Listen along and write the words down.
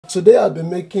Today I'll be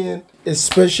making a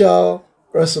special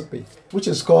recipe which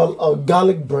is called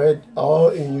garlic bread,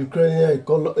 or in Ukrainian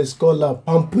it's called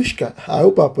Pampushka. I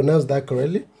hope I pronounced that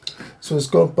correctly. So it's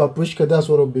called Pampushka. That's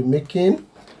what I'll be making,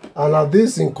 and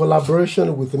this in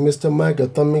collaboration with Mr. Mike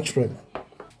Atomic Shrimp.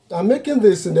 I'm making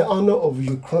this in the honor of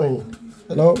Ukraine,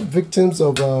 victims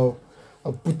of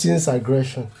Putin's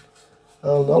aggression.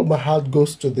 And all my heart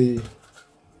goes to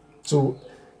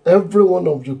every one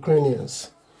of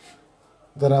Ukrainians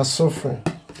that are suffering,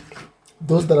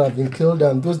 those that have been killed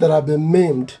and those that have been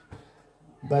maimed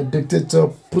by dictator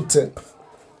Putin,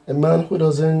 a man who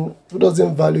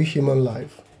doesn't value human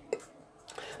life.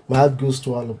 My heart goes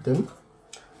to all of them,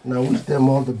 and I wish them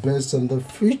all the best in the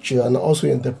future and also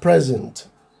in the present.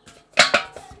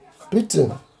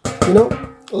 Putin,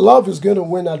 love is going to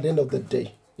win at the end of the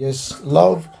day. Yes,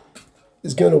 love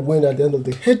is going to win at the end of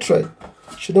the hatred.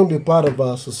 Shouldn't be part of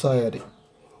our society.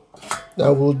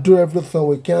 Now we'll do everything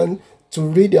we can to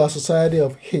rid our society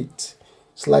of hate.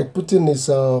 It's like Putin is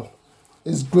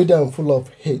greedy and full of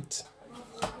hate.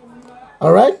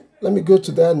 All right, let me go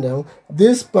to that now.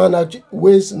 This pan actually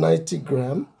weighs 90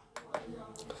 grams.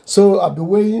 So I'll be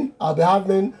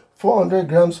having 400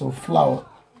 grams of flour.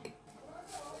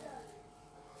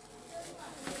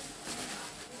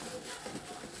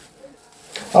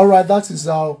 All right, that is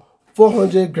our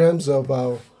 400 grams of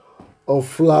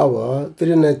flour,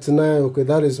 399. Okay,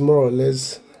 that is more or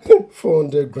less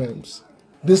 400 grams.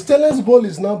 The stainless bowl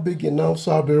is not big enough,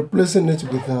 so I'll be replacing it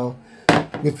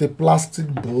with a plastic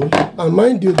bowl. And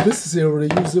mind you, this is a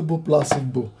reusable plastic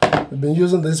bowl. We've been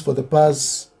using this for the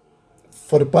past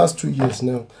 2 years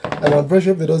now, and I'm very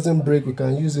sure if it doesn't break, we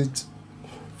can use it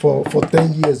for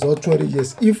 10 years or 20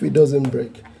 years if it doesn't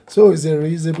break. So it's a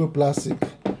reusable plastic.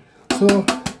 So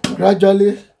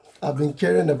gradually, I've been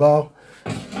caring about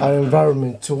our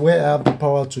environment to where I have the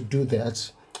power to do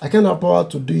that. I can't have power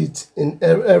to do it in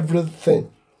everything,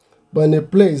 but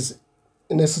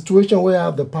in a situation where I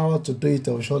have the power to do it,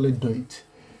 I will surely do it.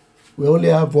 We only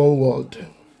have one world,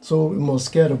 so we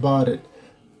must care about it.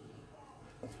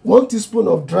 1 teaspoon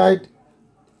of dried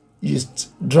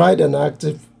yeast, dried and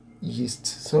active yeast.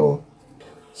 So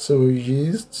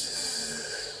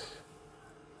yeast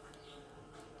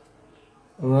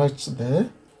right there.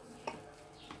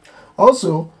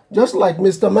 Also, just like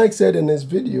Mr. Mike said in his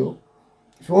video,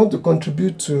 if you want to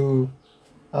contribute to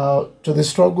the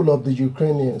struggle of the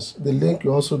Ukrainians, the link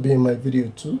will also be in my video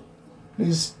too.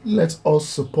 Please let us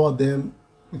support them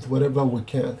with whatever we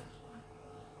can.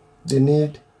 They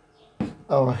need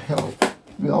our help.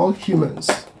 We're all humans.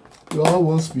 We're all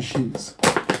one species,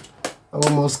 and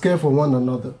we must care for one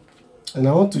another. And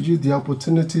I want to use the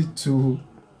opportunity to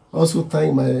also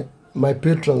thank my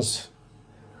patrons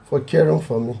for caring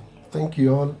for me. Thank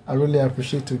you all. I really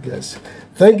appreciate you guys.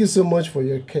 Thank you so much for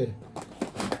your care.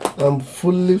 I'm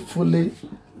fully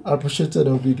appreciative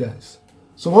of you guys.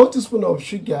 So 1 teaspoon of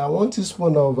sugar, 1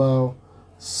 teaspoon of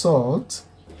salt.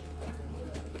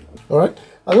 All right.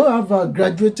 I don't have a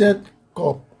graduated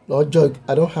cup or jug.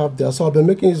 I don't have that. So I'll be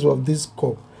making use of this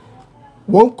cup.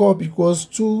 1 cup equals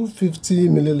 250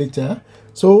 milliliter.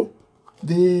 So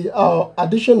the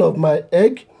addition of my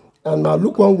egg and my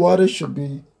lukewarm water should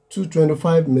be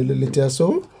 225 milliliter.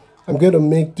 So I'm going to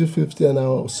make 250 and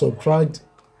I'll subtract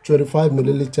 25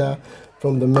 milliliter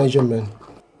from the measurement.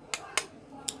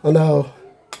 And now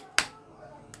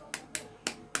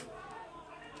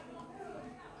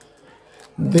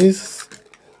this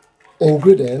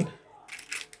ingredient,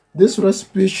 this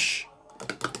recipe should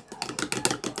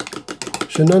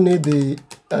not need the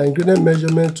ingredient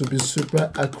measurement to be super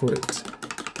accurate.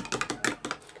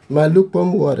 My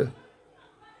lukewarm water,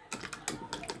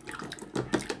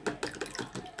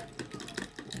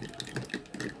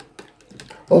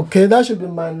 okay, that should be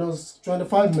minus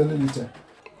 25 milliliter.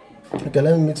 Okay,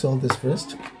 let me mix all this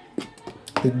first.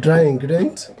 The dry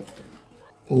ingredient,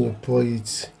 and you pour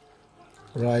it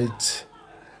right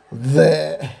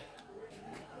there.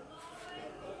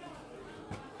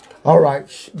 All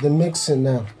right, the mixing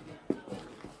now.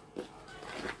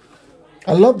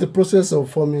 I love the process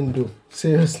of forming dough.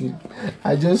 Seriously,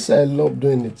 I love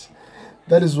doing it.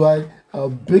 That is why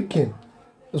baking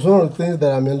is one of the things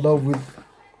that I'm in love with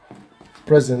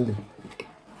presently.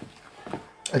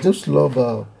 I just love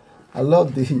I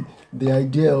love the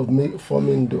idea of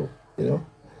forming dough,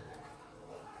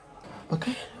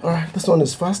 Okay, all right, this one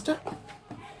is faster.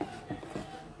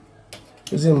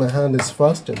 Using my hand is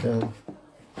faster than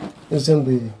using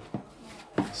the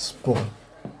spoon.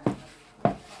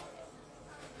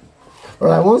 All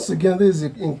right, once again, this is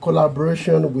in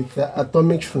collaboration with the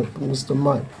Atomic Shrimp, Mr.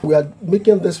 Mike. We are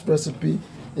making this recipe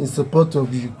in support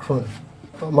of Ukraine.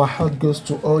 my heart goes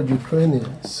to all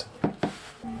Ukrainians.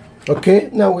 Okay,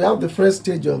 now we have the first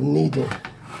stage of kneading.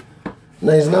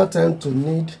 Now it's now time to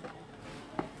knead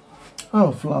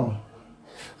flour.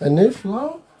 I need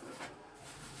flour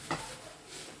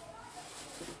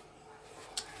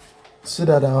so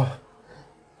that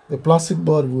the plastic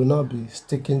board will not be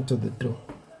sticking to the dough.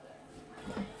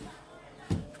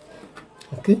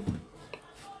 Okay.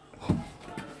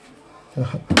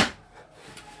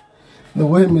 The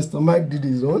way Mr. Mike did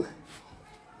his own,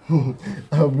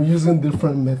 I'll be using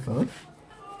different method.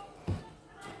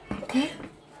 Okay.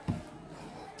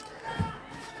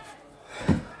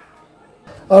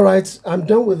 All right, I'm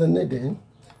done with the kneading.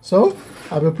 So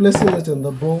I'll be placing it in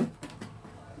the bowl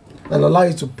and allow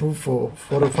it to proof for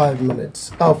 45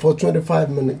 minutes. For 25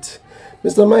 minutes.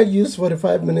 Mr. Mike used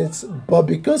 45 minutes, but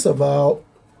because of our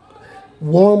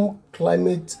warm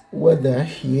climate weather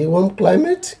here,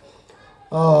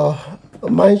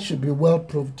 mine should be well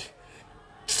proofed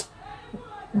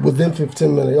within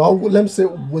 15 minutes, or let me say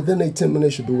within 18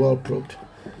 minutes should be well proofed.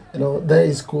 You know, there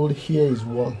is cold, here is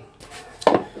warm.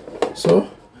 So,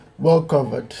 well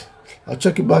covered. I'll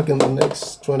check it back in the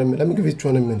next 20 minutes. Let me give it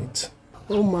 20 minutes.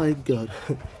 Oh my God.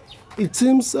 It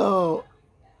seems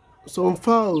some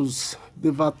fowls,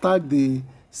 they've attacked the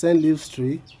scent leaf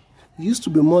tree. It used to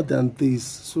be more than this.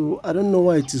 So I don't know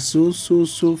why it is so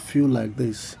few like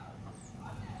this.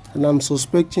 And I'm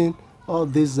suspecting all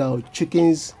these are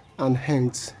chickens and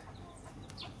hens.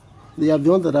 They are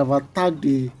the ones that have attacked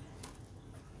the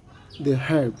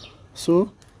herb.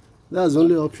 So that's the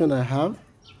only option I have.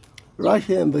 Right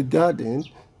here in the garden,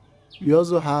 we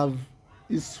also have,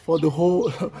 it's for the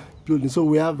whole building. So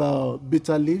we have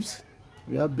bitter leaves,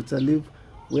 we have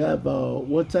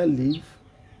water leaf,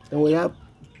 and we have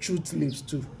jute leaves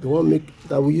too. The one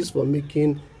that we use for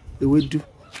making the wedu.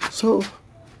 So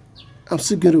I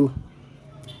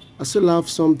still have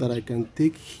some that I can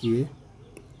take here.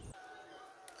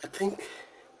 I think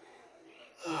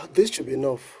this should be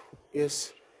enough.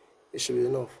 Yes, it should be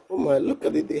enough. Oh my, look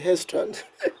at it, the hair strand.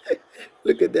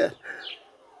 Look at that.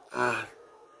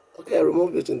 Okay, I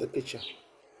removed it in the kitchen.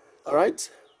 All right.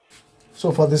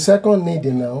 So for the second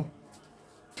kneading now,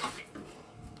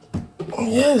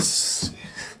 yes,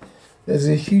 there's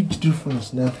a huge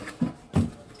difference now.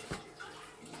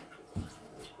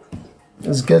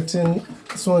 It's getting,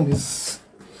 this one is,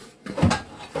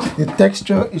 the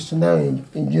texture is now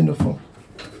in uniform.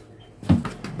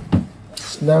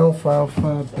 It's now far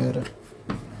better.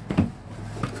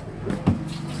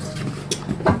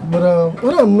 But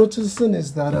what I'm noticing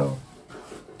is that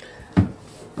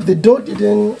the dough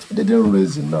didn't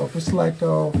raise enough. It's like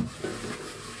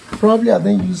probably I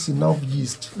didn't use enough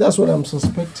yeast. That's what I'm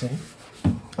suspecting.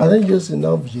 I didn't use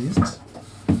enough yeast,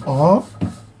 or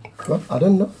well, I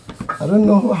don't know. I don't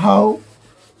know how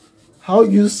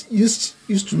yeast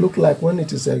used to look like when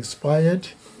it is expired.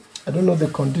 I don't know the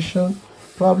condition.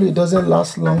 Probably it doesn't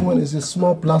last long when it's a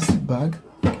small plastic bag.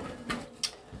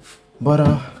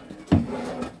 But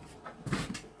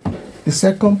the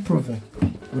second proving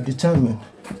will determine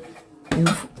if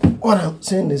what I'm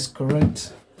saying is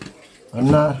correct or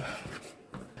not.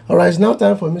 Alright, it's now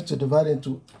time for me to divide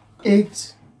into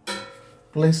 8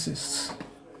 places.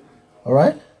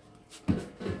 Alright?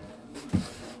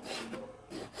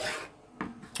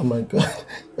 Oh my God,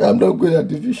 I'm not good at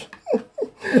division.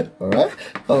 Alright,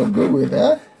 I'll go with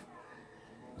that.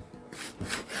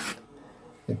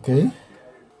 Okay.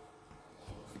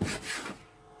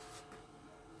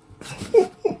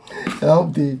 I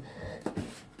hope the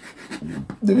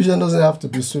division doesn't have to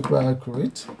be super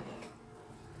accurate.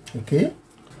 Okay.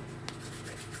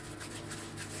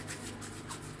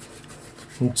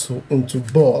 Into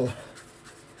ball.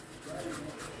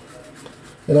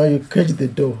 You know, you cage the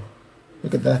dough.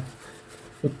 Look at that.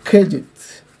 You cage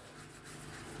it.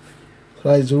 So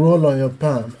it's roll on your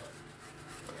palm.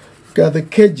 Look at the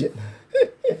caging.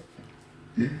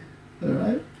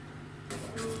 Alright.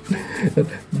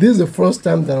 This is the first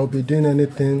time that I'll be doing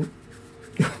anything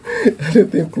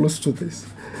close to this.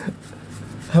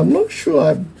 I'm not sure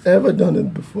I've ever done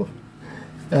it before.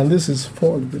 And this is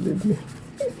fun, believe me.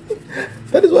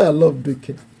 That is why I love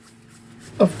baking.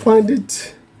 I find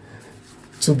it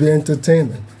to be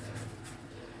entertaining.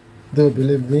 Though,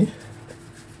 believe me,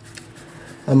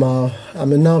 I'm a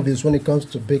novice when it comes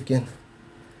to baking,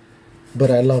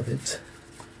 but I love it.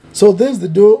 So there's the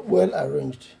dough, well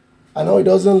arranged. I know it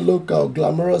doesn't look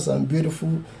glamorous and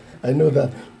beautiful, I know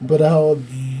that, but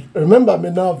remember I'm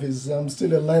a novice, I'm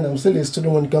still a learner, I'm still a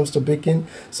student when it comes to baking,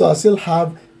 so I still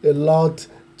have a lot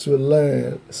to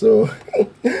learn. So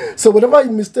so whatever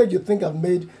mistake you think I've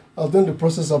made, I was in the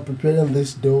process of preparing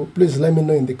this dough. Please let me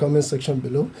know in the comment section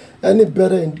below. Any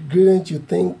better ingredient you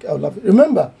think I would love.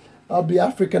 Remember, I'll be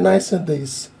Africanizing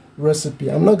this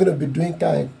recipe. I'm not going to be doing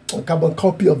a carbon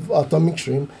copy of atomic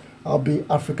shrimp. I'll be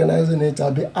Africanizing it.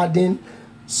 I'll be adding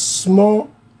small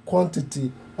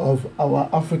quantity of our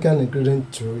African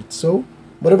ingredient to it. So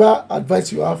whatever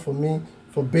advice you have for me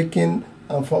for baking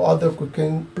and for other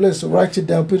cooking, please write it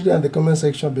down, put it in the comment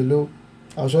section below.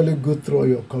 I'll surely go through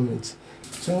your comments.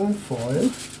 Tin foil.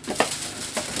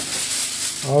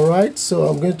 All right, so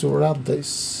I'm going to wrap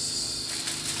this.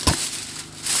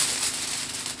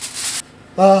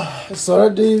 It's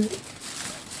already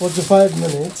 45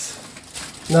 minutes.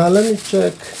 Now let me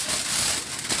check.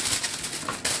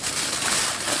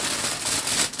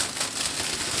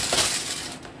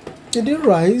 Did it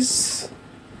rise?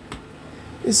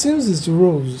 It seems it's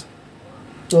rose,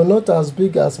 though not as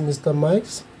big as Mr.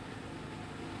 Mike's.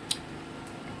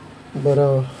 But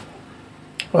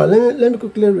let me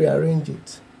quickly rearrange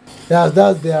it. Yeah,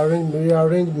 that's the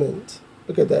rearrangement.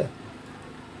 Look at that.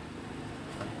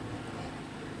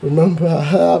 Remember,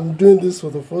 I'm doing this for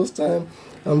the first time.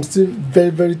 I'm still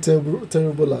very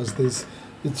terrible as this.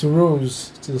 It's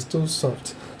rose. It is still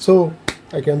soft, so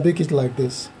I can bake it like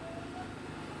this.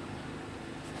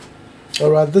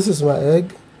 All right, this is my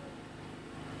egg.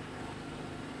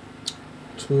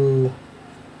 To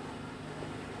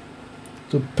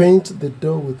paint the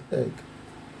dough with egg.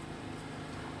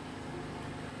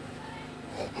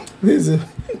 This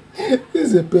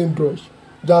is a paintbrush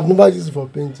that I've never used for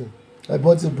painting. I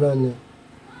bought it brand new.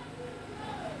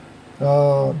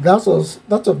 That's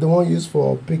of the one used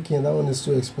for baking. That one is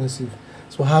too expensive,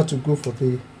 so I had to go for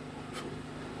the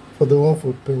one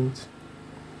for paint.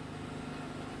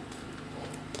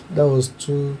 That was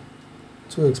too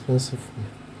expensive for me.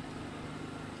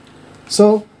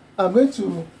 So I'm going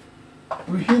to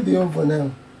preheat the oven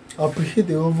now. I'll preheat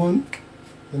the oven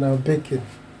and I'll bake it.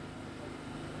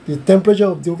 The temperature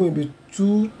of the oven will be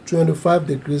 225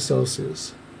 degrees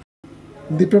Celsius.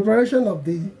 The preparation of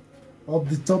the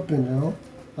topping now.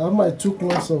 I have my 2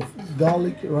 cloves of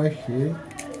garlic right here.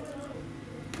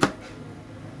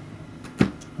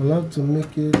 I like to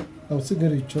make it. I'm still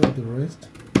going to chop the rest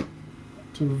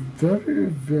to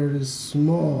very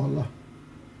small.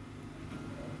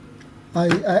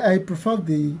 I prefer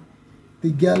the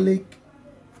garlic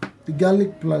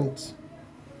plant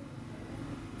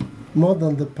more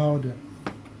than the powder.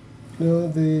 You know,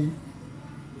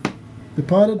 the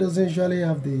powder doesn't usually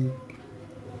have the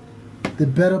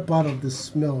better part of the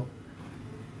smell,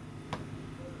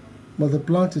 but the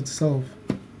plant itself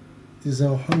is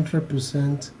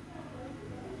 100%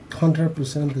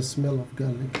 the smell of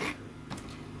garlic.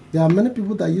 There are many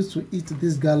people that used to eat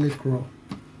this garlic raw.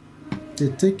 They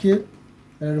take it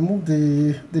and remove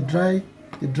the dry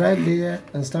layer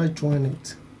and start chewing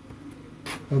it.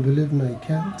 But believe me, I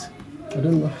can't. I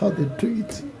don't know how they do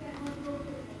it.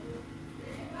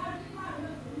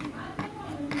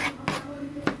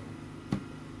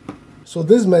 So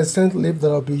this is my scent leaf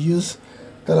that I'll be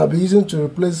using to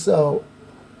replace the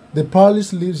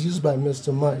polished leaves used by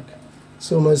Mr. Mike.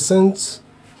 So my scent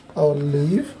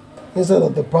leaf instead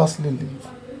of the parsley leaf.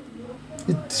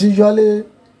 It's usually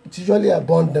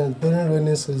abundant during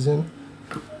rainy season,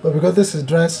 but because this is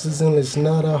dry season, it's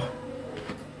not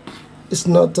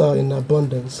in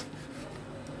abundance.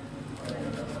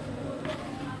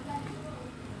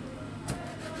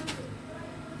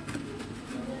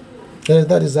 Yeah,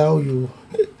 that is how you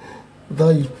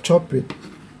chop it.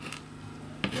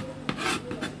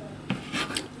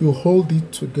 You hold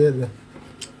it together.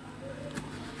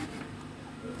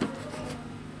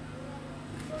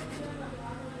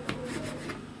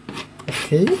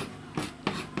 Okay,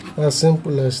 as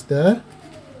simple as that.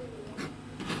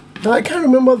 Now I can't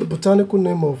remember the botanical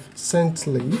name of scent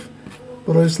leaf,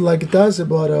 but it's like it has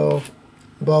about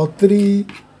 3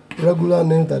 regular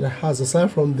names that it has aside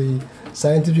from the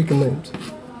scientific names.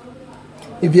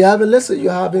 If you have, let's say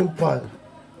you're having pile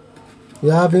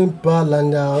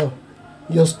and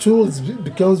your stool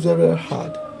becomes very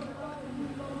hard.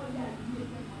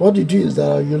 What you do is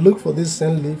that you look for this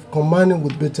scent leaf, combine it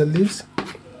with bitter leaves.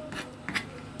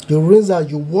 You rinse out,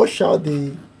 you wash out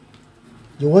the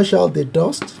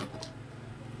dust,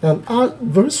 and add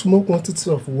very small quantity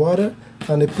of water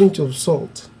and a pinch of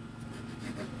salt.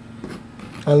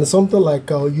 And something like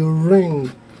you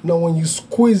ring. Now when you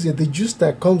squeeze it, the juice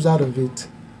that comes out of it,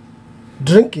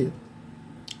 drink it.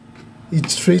 It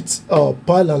treats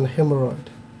pile and hemorrhoid.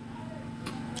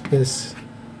 Yes.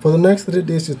 For the next 3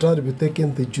 days, you try to be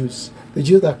taking the juice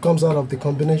that comes out of the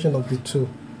combination of the two.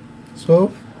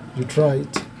 So you try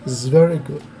it. It's very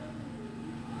good.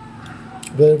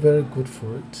 Very, very good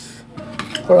for it.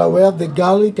 All right, we have the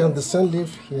garlic and the scent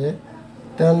leaf here.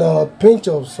 Then a pinch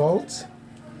of salt.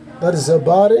 That is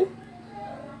about it.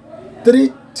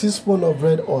 3 teaspoons of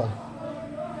red oil.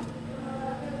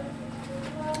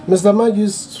 Mr. Mike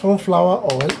used sunflower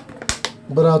oil,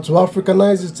 but to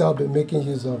Africanize it, I'll be making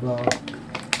use of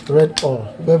red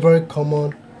oil. Very, very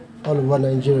common all over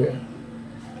Nigeria.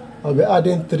 I'll be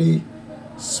adding 3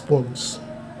 spoons.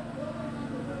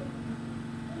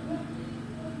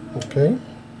 Okay.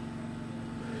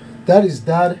 That is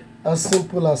that, as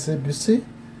simple as ABC.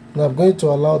 And I'm going to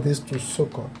allow this to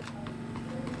soak up.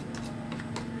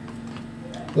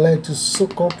 Allow it to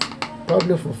soak up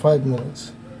probably for 5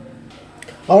 minutes.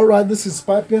 Alright, this is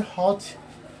piping hot.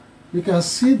 You can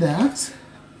see that.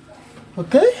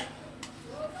 Okay.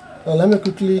 Now let me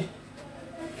quickly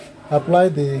apply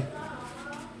the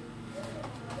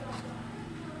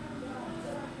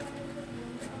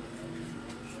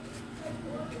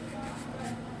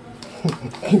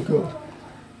go.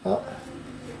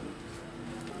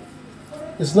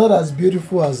 It's not as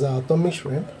beautiful as atomic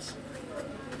shrimps,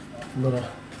 but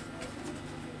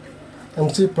I'm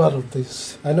still proud of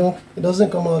this. I know it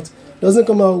doesn't come out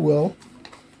well.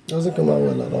 It doesn't come out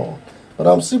well at all. But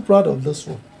I'm still proud of this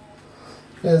one.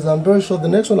 Yes, I'm very sure the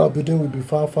next one I'll be doing will be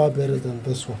far, far better than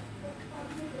this one.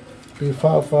 Be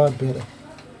far, far better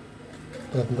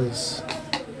than this.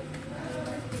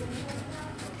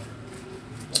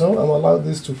 So I'm allowed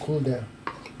this to cool down.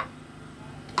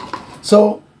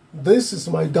 So this is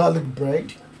my garlic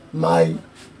bread, my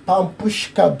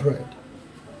Pampushka bread,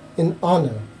 in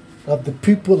honor of the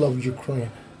people of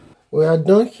Ukraine. We are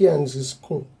done here and it's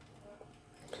cool.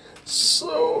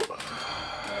 So,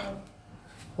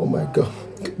 oh my God,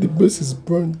 the base is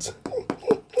burnt.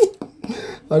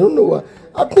 I don't know why.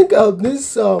 I think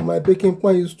my baking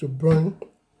pan used to burn.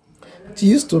 It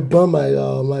used to burn my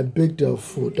my baked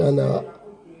food, and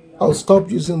I'll stop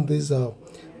using this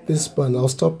pan. I'll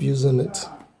stop using it.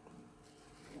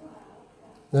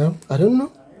 Yeah, I don't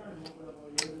know.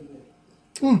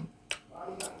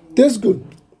 Tastes good.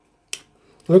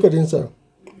 Look at the inside.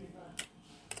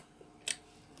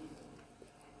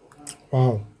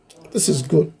 Wow, this is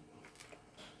good.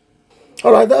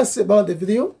 Alright, that's about the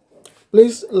video.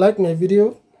 Please like my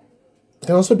video. You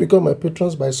can also become my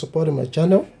patrons by supporting my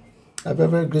channel. I'm very,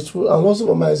 very grateful. And also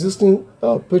for my existing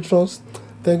patrons,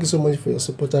 thank you so much for your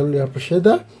support. I really appreciate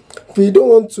that. If you don't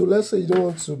want to, let's say you don't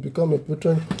want to become a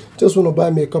patron, just want to buy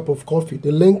me a cup of coffee,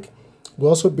 the link will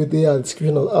also be there at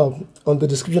the on the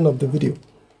description of the video.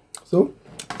 So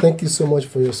thank you so much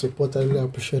for your support. I really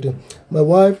appreciate it. My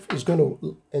wife is going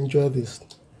to enjoy this.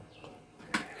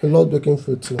 I love baking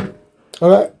food too. All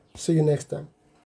right, see you next time.